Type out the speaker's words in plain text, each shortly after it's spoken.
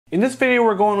In this video,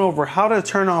 we're going over how to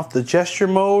turn off the gesture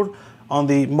mode on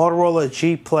the Motorola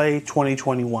G Play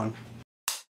 2021.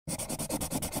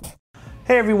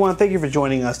 Hey everyone, thank you for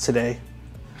joining us today.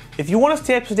 If you want to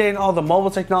stay up to date on all the mobile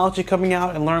technology coming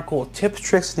out and learn cool tips,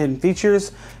 tricks, and hidden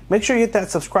features, make sure you hit that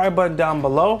subscribe button down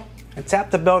below and tap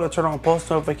the bell to turn on post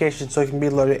notifications so you can be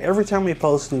alerted every time we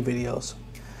post new videos.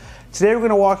 Today we're going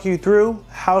to walk you through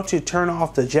how to turn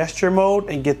off the gesture mode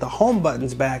and get the home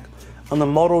buttons back on the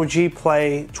Moto G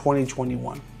Play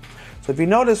 2021. So if you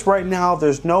notice right now,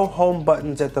 there's no home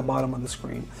buttons at the bottom of the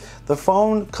screen. The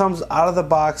phone comes out of the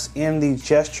box in the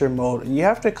gesture mode, and you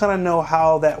have to kind of know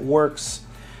how that works.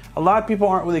 A lot of people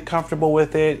aren't really comfortable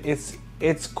with it.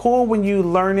 It's cool when you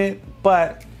learn it,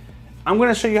 but I'm going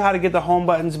to show you how to get the home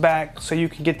buttons back so you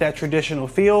can get that traditional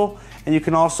feel, and you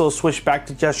can also switch back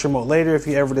to gesture mode later if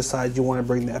you ever decide you want to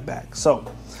bring that back. So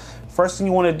first thing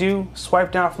you want to do,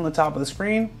 swipe down from the top of the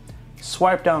screen,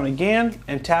 swipe down again,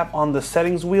 and tap on the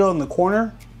settings wheel in the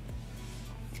corner.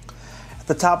 At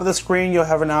the top of the screen, you'll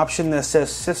have an option that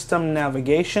says System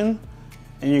Navigation,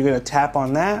 and you're going to tap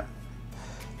on that.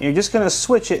 And you're just going to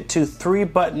switch it to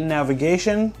 3-button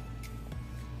navigation,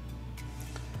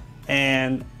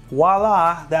 and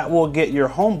voila, that will get your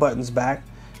home buttons back.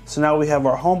 So now we have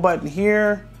our home button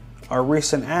here, our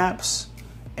recent apps,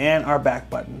 and our back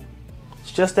button.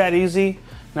 It's just that easy.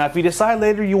 Now if you decide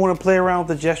later you want to play around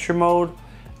with the gesture mode,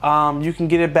 you can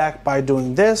get it back by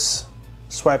doing this,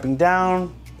 swiping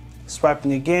down,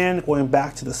 swiping again, going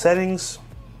back to the settings.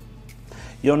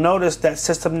 You'll notice that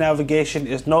system navigation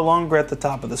is no longer at the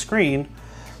top of the screen,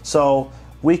 so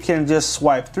we can just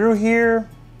swipe through here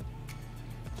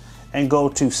and go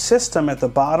to System at the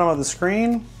bottom of the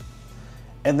screen,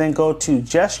 and then go to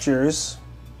Gestures,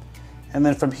 and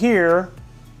then from here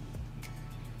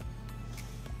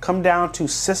come down to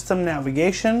System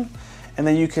Navigation, and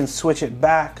then you can switch it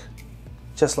back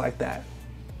just like that.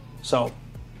 So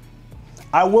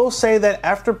I will say that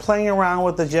after playing around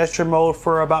with the gesture mode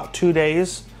for about 2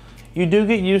 days, you do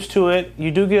get used to it. You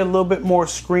do get a little bit more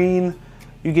screen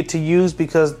you get to use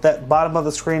because that bottom of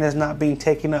the screen is not being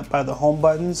taken up by the home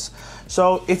buttons.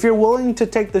 So if you're willing to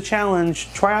take the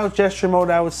challenge, try out gesture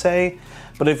mode, I would say.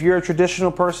 But if you're a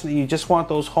traditional person and you just want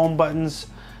those home buttons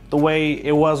the way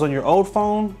it was on your old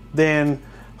phone, then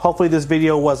hopefully this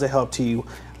video was a help to you.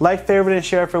 Like, favorite, and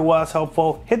share if it was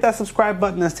helpful. Hit that subscribe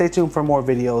button and stay tuned for more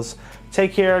videos.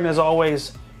 Take care, and as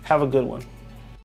always, have a good one.